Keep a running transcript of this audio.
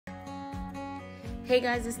Hey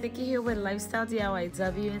guys, it's Nikki here with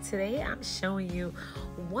Lifestylediyw, and today I'm showing you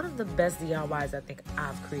one of the best DIYs I think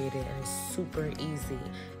I've created, and it's super easy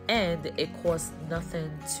and it costs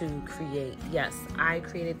nothing to create. Yes, I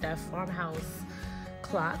created that farmhouse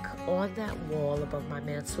clock on that wall above my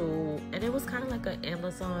mantle, and it was kind of like an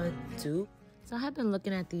Amazon dupe. So I had been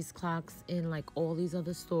looking at these clocks in like all these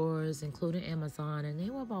other stores, including Amazon, and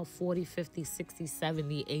they were about $40, $50, $60,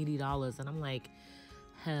 $70, $80, and I'm like,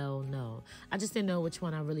 hell no. I just didn't know which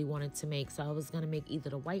one I really wanted to make. So I was going to make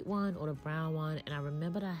either the white one or the brown one. And I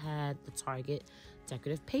remembered I had the Target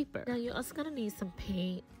decorative paper. Now you're also going to need some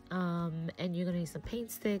paint. And you're going to need some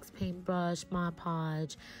paint sticks, paintbrush, Mod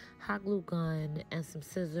Podge, hot glue gun, and some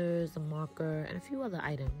scissors, a marker, and a few other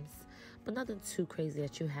items. But nothing too crazy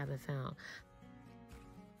that you haven't found.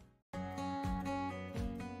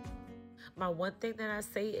 My one thing that I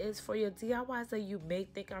say is for your DIYs that you may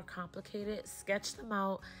think are complicated, sketch them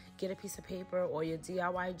out, get a piece of paper or your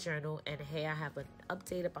DIY journal, and hey, I have an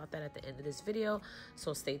update about that at the end of this video,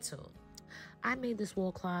 so stay tuned. I made this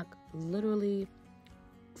wall clock literally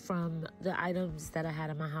from the items that I had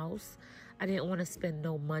in my house. I didn't want to spend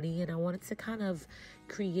no money, and I wanted to kind of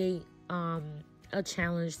create a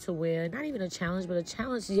challenge to where, not even a challenge, but a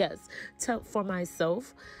challenge, yes, for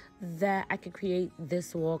myself, that I could create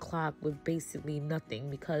this wall clock with basically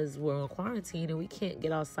nothing, because we're on quarantine and we can't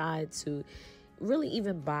get outside to really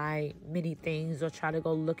even buy many things or try to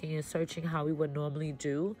go looking and searching how we would normally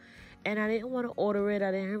do. And I didn't want to order it.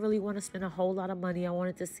 I didn't really want to spend a whole lot of money. I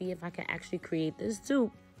wanted to see if I could actually create this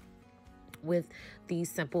dupe with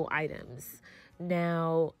these simple items.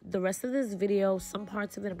 Now, the rest of this video, some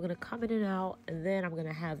parts of it I'm going to come in and out, and then I'm going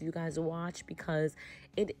to have you guys watch, because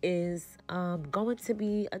it is going to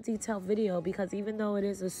be a detailed video, because even though it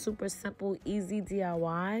is a super simple, easy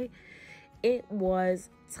DIY, it was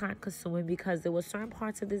time consuming because there were certain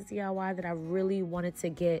parts of this DIY that I really wanted to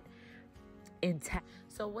get intact.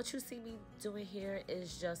 So what you see me doing here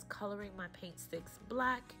is just coloring my paint sticks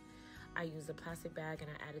black. I used a plastic bag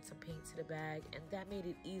and I added some paint to the bag, and that made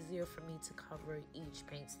it easier for me to cover each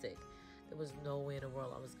paint stick. There was no way in the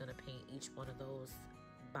world I was going to paint each one of those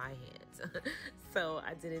by hand. So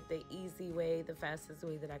I did it the easy way, the fastest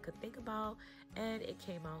way that I could think about, and it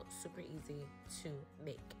came out super easy to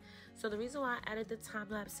make. So the reason why I added the time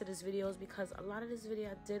lapse to this video is because a lot of this video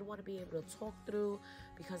I did want to be able to talk through,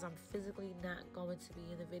 because I'm physically not going to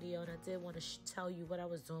be in the video, and I did want to tell you what I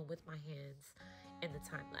was doing with my hands in the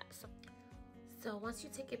time lapse. So once you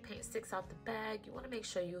take your paint sticks out the bag, you want to make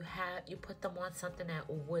sure you put them on something that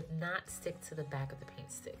would not stick to the back of the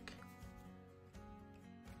paint stick.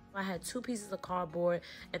 I had 2 pieces of cardboard,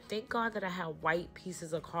 and thank God that I had white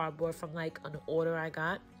pieces of cardboard from like an order I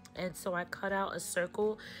got. And so I cut out a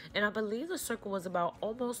circle, and I believe the circle was about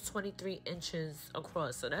almost 23 inches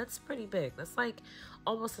across. So that's pretty big. That's like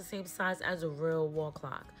almost the same size as a real wall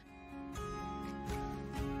clock.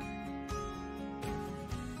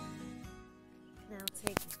 Now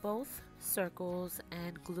take both circles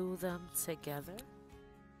and glue them together.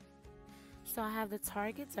 So I have the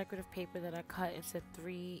Target decorative paper that I cut into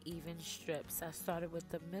 3 even strips. I started with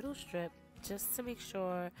the middle strip just to make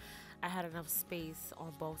sure I had enough space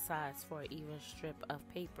on both sides for an even strip of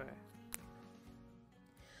paper.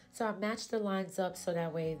 So I matched the lines up so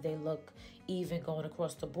that way they look even going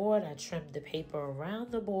across the board. I trimmed the paper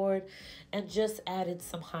around the board and just added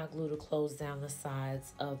some hot glue to close down the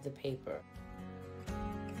sides of the paper.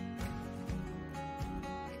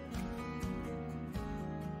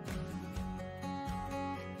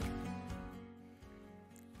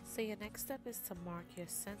 So your next step is to mark your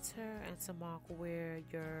center and to mark where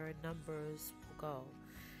your numbers will go.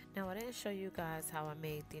 Now I didn't show you guys how I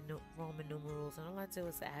made the Roman numerals, and all I did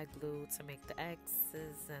was add glue to make the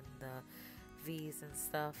X's and the V's and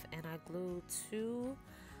stuff, and I glued 2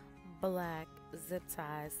 black zip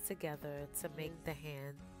ties together to make the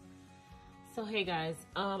hand. So hey guys,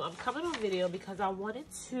 I'm coming on video because I wanted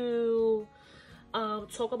to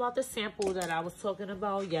talk about the sample that I was talking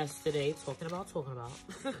about yesterday. Talking about.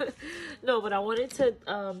 No, but I wanted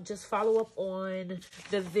to just follow up on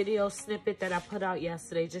the video snippet that I put out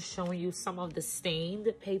yesterday, just showing you some of the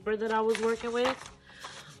stained paper that I was working with.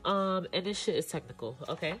 And this shit is technical,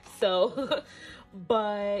 okay? So,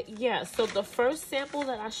 but yeah, so the first sample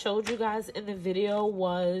that I showed you guys in the video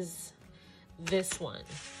was this one.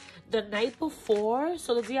 The night before,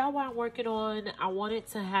 so the DIY I'm working on, I wanted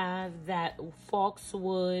to have that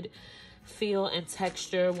Foxwood feel and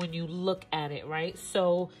texture when you look at it, right?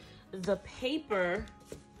 So the paper,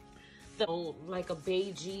 like a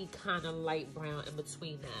beigey kind of light brown in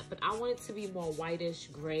between that, but I want it to be more whitish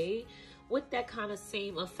gray with that kind of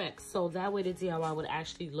same effect, so that way the DIY would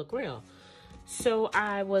actually look real. So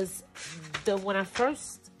when I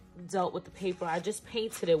first dealt with the paper, I just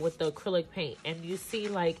painted it with the acrylic paint. And you see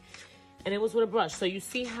like, and it was with a brush. So you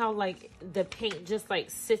see how like the paint just like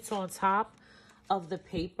sits on top of the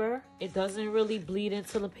paper. It doesn't really bleed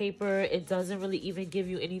into the paper. It doesn't really even give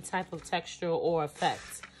you any type of texture or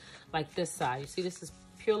effect like this side. You see, this is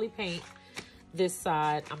purely paint. This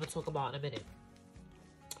side, I'm gonna talk about in a minute.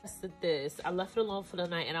 I left it alone for the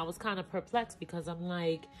night, and I was kind of perplexed because I'm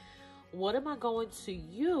like, what am I going to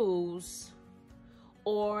use?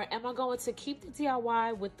 Or am I going to keep the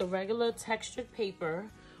DIY with the regular textured paper?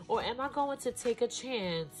 Or am I going to take a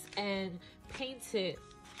chance and paint it?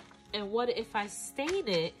 And what if I stain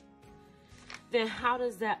it? Then how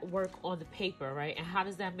does that work on the paper, right? And how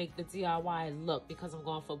does that make the DIY look? Because I'm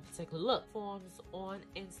going for a particular look. Forms on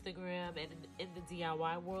Instagram and in the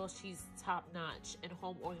DIY world, she's top notch in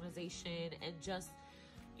home organization and just,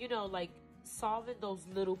 you know, like solving those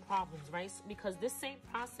little problems, right? Because this same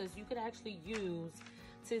process you could actually use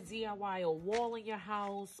to DIY a wall in your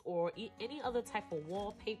house or any other type of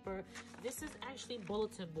wallpaper. This is actually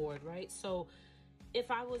bulletin board, right? So if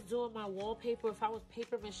I was doing my wallpaper, if I was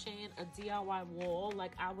paper macheing a DIY wall,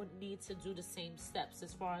 like I would need to do the same steps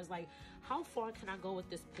as far as like, how far can I go with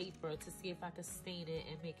this paper to see if I can stain it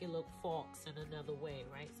and make it look false in another way,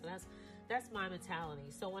 right? So that's my mentality.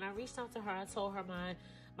 So when I reached out to her, I told her my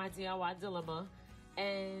DIY dilemma,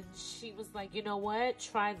 and she was like, you know what?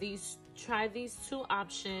 Try these two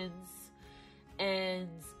options, and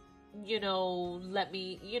you know, let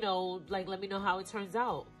me know how it turns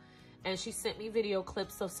out. And she sent me video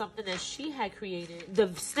clips of something that she had created.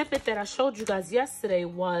 The snippet that I showed you guys yesterday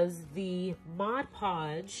was the Mod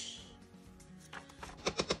Podge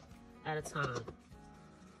at a time,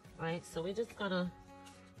 right? So we're just gonna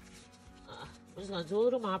do a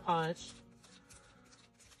little Mod Podge,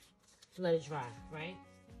 let it dry, right?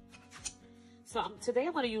 So today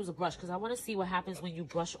I'm gonna use a brush because I want to see what happens when you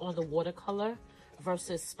brush on the watercolor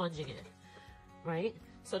versus sponging it, right?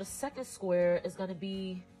 So the second square is gonna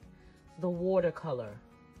be the watercolor.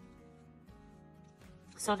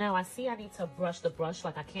 So now I see I need to brush the brush,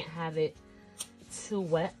 like I can't have it too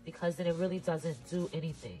wet because then it really doesn't do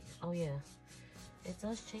anything. Oh yeah, it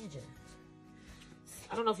does change it.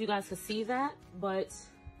 I don't know if you guys can see that, but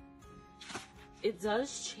it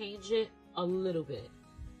does change it a little bit.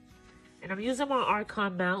 And I'm using my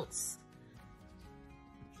Archon mounts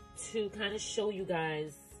to kind of show you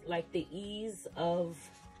guys like the ease of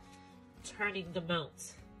turning the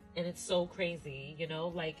mount. And it's so crazy, you know,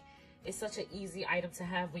 like it's such an easy item to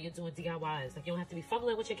have when you're doing DIYs. Like you don't have to be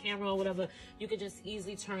fumbling with your camera or whatever. You can just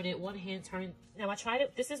easily turn it, one hand turn. Now I tried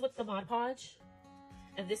it. This is with the Mod Podge,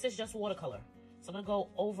 and this is just watercolor. So I'm gonna go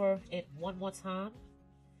over it one more time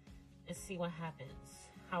and see what happens,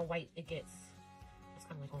 how white it gets. It's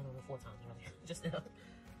kind of like going over 4 times really, just now.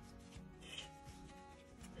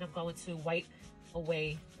 And I'm going to wipe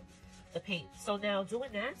away the paint. So now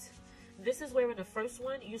doing that, this is where in the first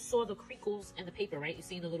one, you saw the crinkles in the paper, right? You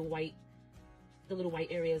see the little white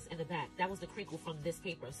areas in the back. That was the crinkle from this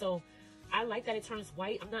paper. So I like that it turns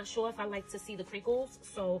white. I'm not sure if I like to see the crinkles.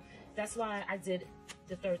 So that's why I did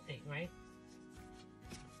the third thing, right?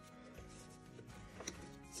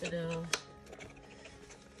 So now,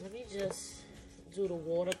 let me just do the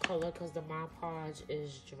watercolor because the Mod Podge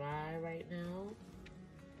is dry right now.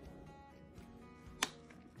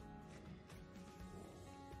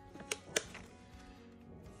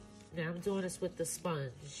 Now I'm doing this with the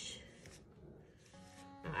sponge.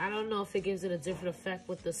 Now, I don't know if it gives it a different effect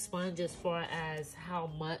with the sponge as far as how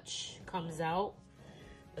much comes out,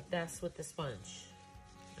 but that's with the sponge.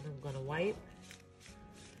 And I'm gonna wipe.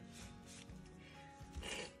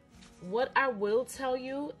 What I will tell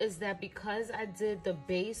you is that because I did the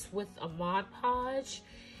base with a Mod Podge,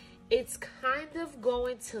 it's kind of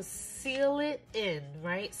going to seal it in,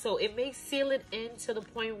 right? So it may seal it in to the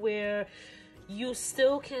point where you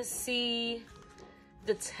still can see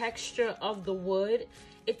the texture of the wood.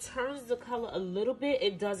 It turns the color a little bit.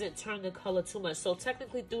 It doesn't turn the color too much. So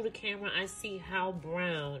technically through the camera, I see how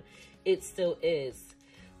brown it still is.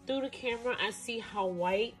 Through the camera, I see how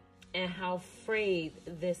white and how frayed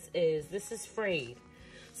this is. This is frayed.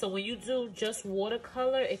 So when you do just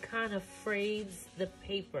watercolor, it kind of frayed the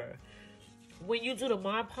paper. When you do the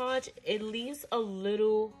Mod Podge, it leaves a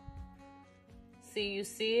little... See, you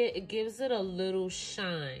see it? It gives it a little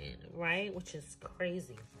shine, right? Which is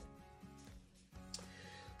crazy.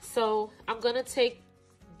 So I'm gonna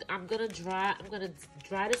dry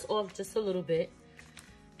this off just a little bit.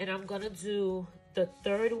 And I'm gonna do the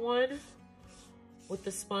third one with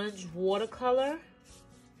the sponge watercolor.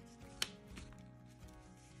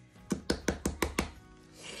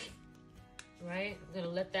 right? I'm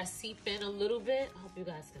gonna let that seep in a little bit. I hope you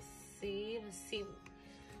guys can see. Let's see.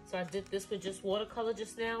 So I did this with just watercolor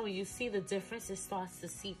just now. When you see the difference, it starts to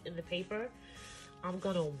seep in the paper. I'm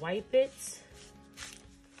gonna wipe it.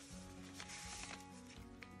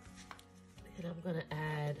 And I'm gonna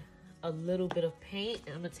add a little bit of paint.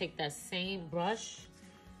 And I'm gonna take that same brush.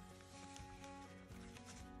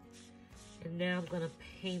 And now I'm gonna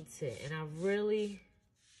paint it. And I really...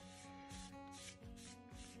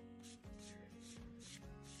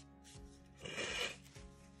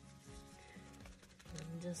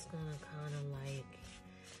 I'm just gonna kind of like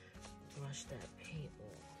brush that paint off.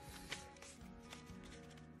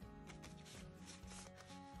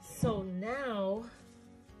 So now,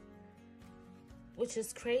 which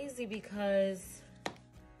is crazy because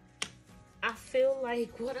I feel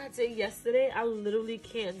like what I did yesterday, I literally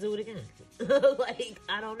can't do it again. Like,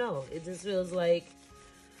 I don't know. It just feels like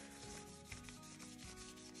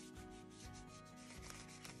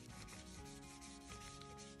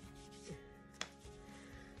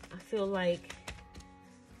I feel like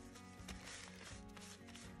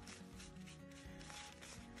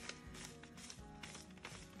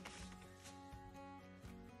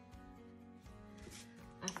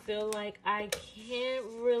I can't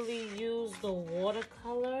really use the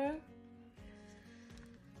watercolor,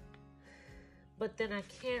 but then I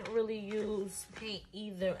can't really use paint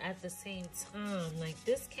either at the same time. Like,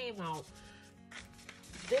 this came out,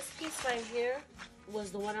 this piece right here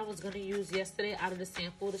was the one I was going to use yesterday out of the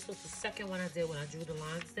sample. This was the second one I did when I drew the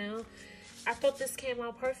lines down. I thought this came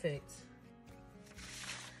out perfect.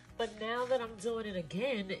 But now that I'm doing it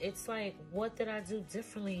again, it's like, what did I do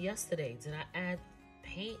differently yesterday? Did I add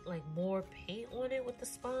paint, like more paint on it with the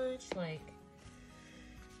sponge? Like,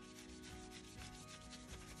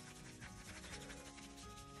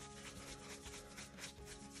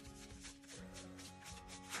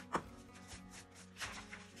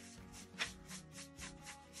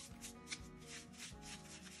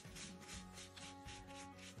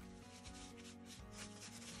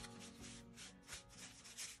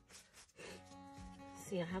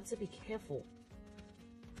 see, I have to be careful.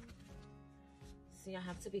 See, I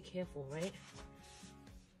have to be careful, right?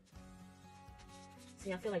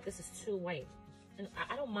 See, I feel like this is too white. And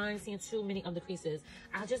I don't mind seeing too many of the creases.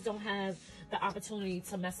 I just don't have the opportunity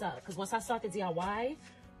to mess up. Because once I start the DIY,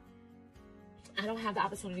 I don't have the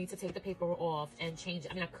opportunity to take the paper off and change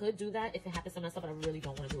it. I mean, I could do that if it happens to mess up, but I really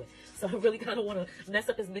don't want to do it. So I really kind of want to mess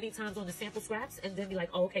up as many times on the sample scraps and then be like,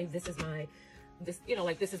 oh, okay, this is my, you know,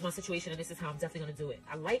 like, this is my situation and this is how I'm definitely going to do it.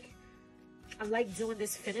 I like doing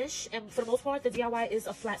this finish, and for the most part, the DIY is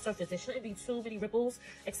a flat surface. There shouldn't be too many ripples,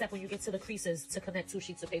 except when you get to the creases to connect two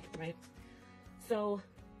sheets of paper, right? So,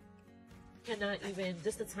 cannot even,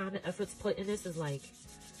 just the time and efforts put in this is like,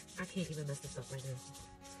 I can't even mess this up right now.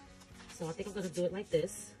 So I think I'm going to do it like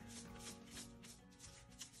this.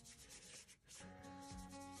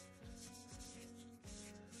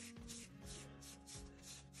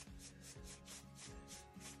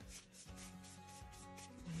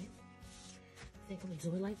 I think I'm gonna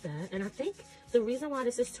do it like that. And I think the reason why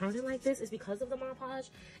this is turning like this is because of the Mod Podge,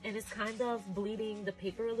 and it's kind of bleeding the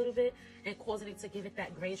paper a little bit and causing it to give it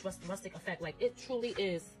that grayish rustic effect. Like, it truly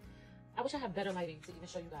is. I wish I had better lighting to even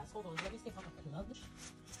show you guys. Hold on, let me see if I can plug.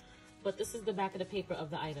 But this is the back of the paper of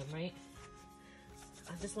the item, right?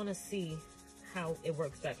 I just want to see how it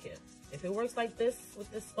works back here. If it works like this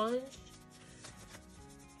with the sponge,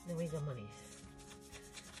 then we got money.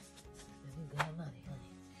 Then we got money, honey.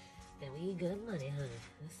 Then we got money, honey.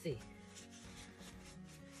 Let's see.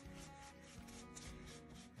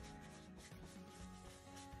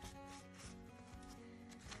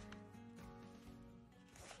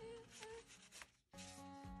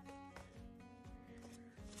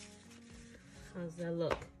 How's that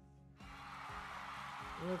look?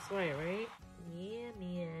 Looks right? Yeah,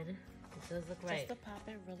 man. It does look right. Just to pop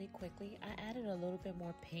it really quickly, I added a little bit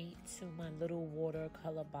more paint to my little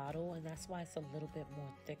watercolor bottle, and that's why it's a little bit more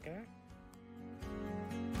thicker.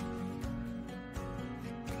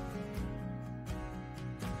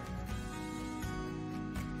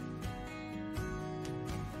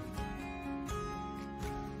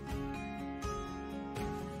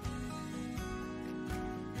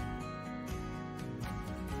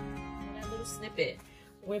 Snippet,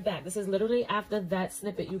 we're back. This is literally after that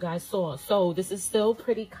snippet you guys saw. So this is still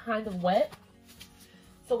pretty kind of wet.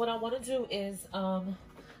 So what I want to do is I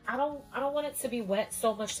don't want it to be wet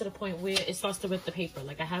so much to the point where it starts to rip the paper.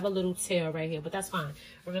 Like, I have a little tear right here, but that's fine.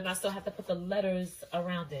 Remember, I still have to put the letters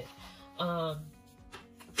around it. I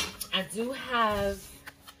do have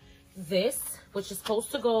this, which is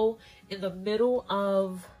supposed to go in the middle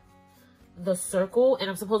of the circle, and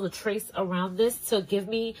I'm supposed to trace around this to give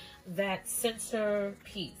me that center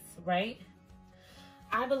piece, right?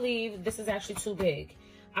 I believe this is actually too big.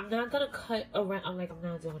 I'm not gonna cut around. I'm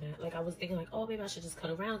not doing that. Like, I was thinking like, oh, maybe I should just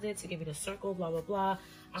cut around it to give me the circle, blah, blah, blah.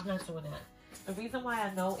 I'm not doing that. The reason why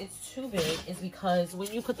I know it's too big is because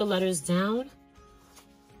when you put the letters down,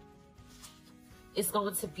 it's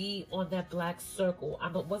going to be on that black circle. I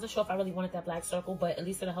wasn't sure if I really wanted that black circle, but at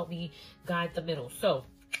least it'll help me guide the middle. So,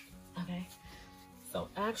 okay. So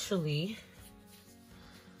actually,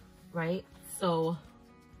 right? So,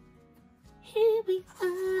 here we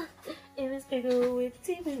are in this pickle with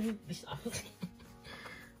TV.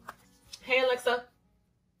 Hey, Alexa.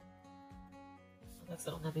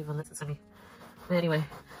 Alexa don't even listen to me. But anyway,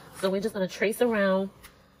 so we're just going to trace around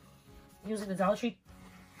using the Dollar Tree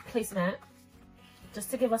placemat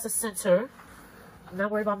just to give us a center. I'm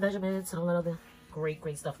not worried about measurements and all that other great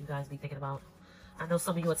stuff you guys be thinking about. I know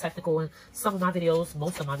some of you are technical, and some of my videos,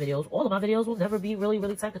 most of my videos, all of my videos will never be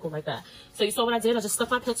really technical like that. So you saw what I did? I just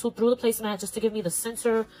stuck my pencil through the placemat just to give me the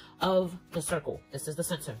center of the circle. This is the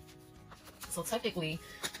center. So technically,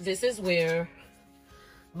 this is where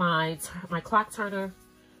my clock turner,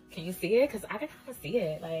 can you see it? Because I can kind of see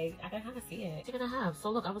it. Like, I can kind of see it. 2.5.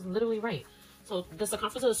 So look, I was literally right. So the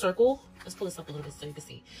circumference of the circle, let's pull this up a little bit so you can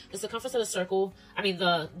see. The circumference of the circle, I mean,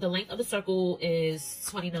 the length of the circle is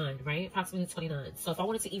 29, right? Approximately 29. So if I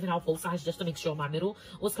wanted to even out both sides just to make sure my middle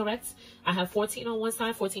was correct, I have 14 on one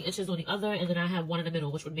side, 14 inches on the other, and then I have 1 in the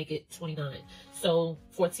middle, which would make it 29. So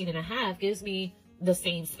 14.5 gives me the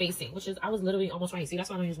same spacing, which is, I was literally almost right. See,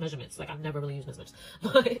 that's why I don't use measurements. Like, I've never really used measurements.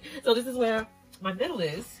 But, so this is where my middle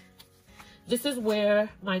is. This is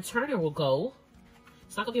where my turner will go.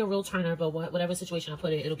 It's not gonna be a real turner, but whatever situation I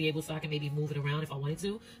put it, it'll be able, so I can maybe move it around if I wanted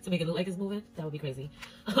to make it look like it's moving. That would be crazy.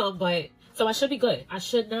 But so I should be good. It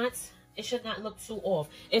should not look too off.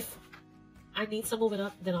 If I need to move it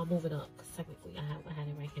up, then I'll move it up. Because technically I had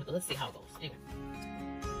it right here. But let's see how it goes. Anyway.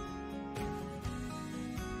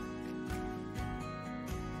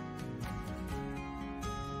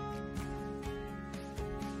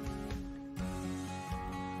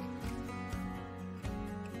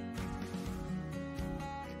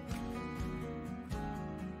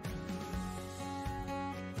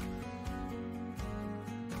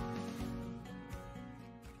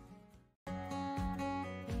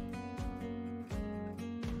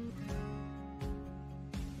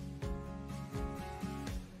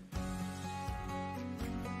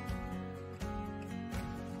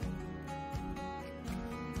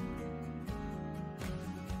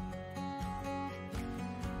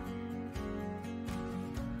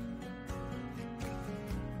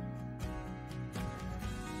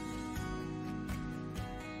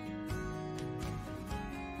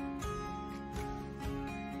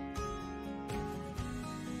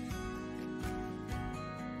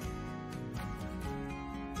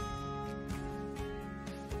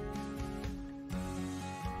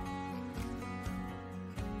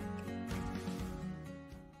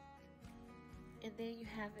 And then you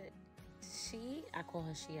have it. I call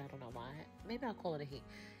her she, I don't know why. Maybe I'll call it a he.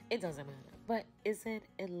 It doesn't matter. But isn't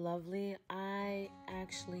it lovely? I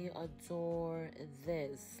actually adore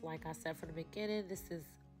this. Like I said from the beginning, this is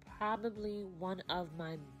probably one of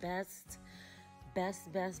my best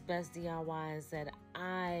DIYs that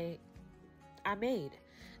I made.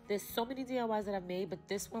 There's so many DIYs that I've made, but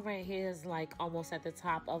this one right here is like almost at the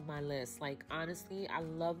top of my list. Like, honestly, I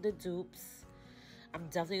love the dupes. I'm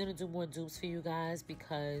definitely going to do more dupes for you guys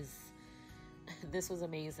because this was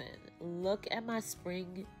amazing. Look at my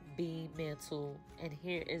spring bee mantle, and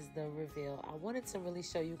here is the reveal. I wanted to really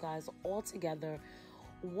show you guys all together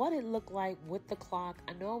what it looked like with the clock.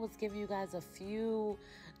 I know I was giving you guys a few,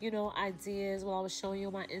 ideas while I was showing you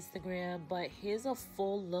on my Instagram, but here's a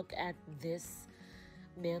full look at this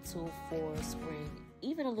mantle for spring,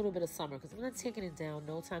 even a little bit of summer, because I'm not taking it down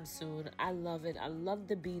no time soon. I love it. I love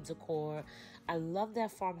the bead decor. I love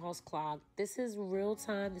that farmhouse clock. This is real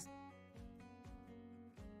time. This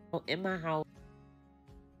in my house.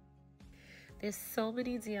 There's so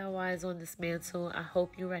many DIYs on this mantle. I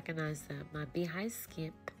hope you recognize them. My beehive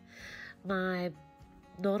skip, my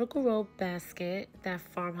nautical rope basket, that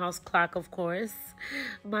farmhouse clock, of course,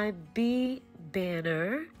 my bee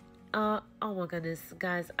banner. Oh my goodness,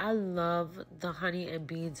 guys, I love the honey and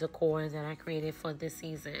bee decor that I created for this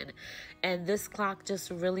season. And this clock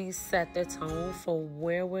just really set the tone for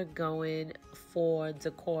where we're going for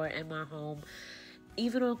decor in my home.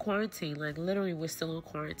 Even on quarantine, like literally we're still on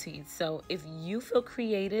quarantine. So if you feel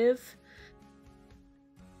creative,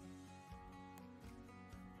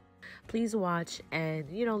 please watch and,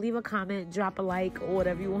 you know, leave a comment, drop a like, or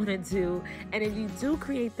whatever you want to do. And if you do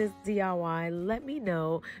create this DIY, let me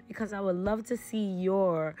know, because I would love to see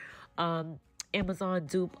your Amazon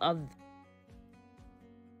dupe of.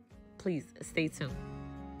 Please stay tuned.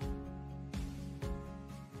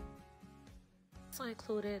 Also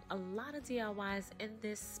included a lot of DIYs in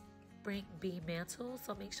this spring bee mantle,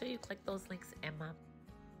 so make sure you click those links in my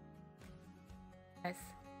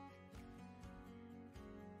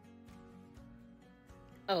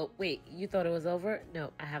Oh, wait, you thought it was over?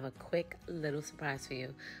 No, I have a quick little surprise for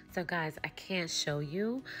you. So guys, I can't show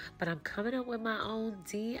you, but I'm coming up with my own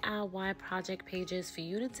DIY project pages for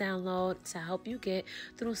you to download to help you get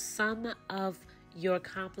through some of your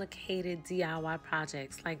complicated DIY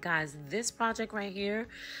projects. Like guys, this project right here,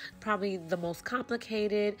 probably the most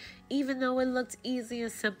complicated. Even though it looked easy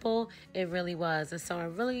and simple, it really was. And so I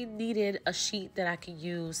really needed a sheet that I could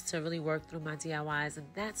use to really work through my DIYs, and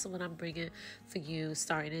that's what I'm bringing for you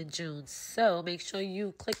starting in June. So make sure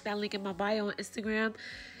you click that link in my bio on Instagram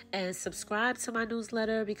and subscribe to my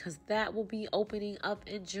newsletter, because that will be opening up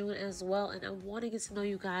in June as well. And I want to get to know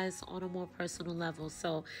you guys on a more personal level.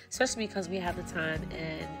 So especially because we have the time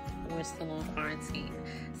and we're still on quarantine.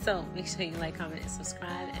 So make sure you like, comment, and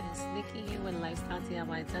subscribe. And it's Nikki here with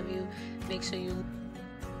Lifestylediyw. Make sure you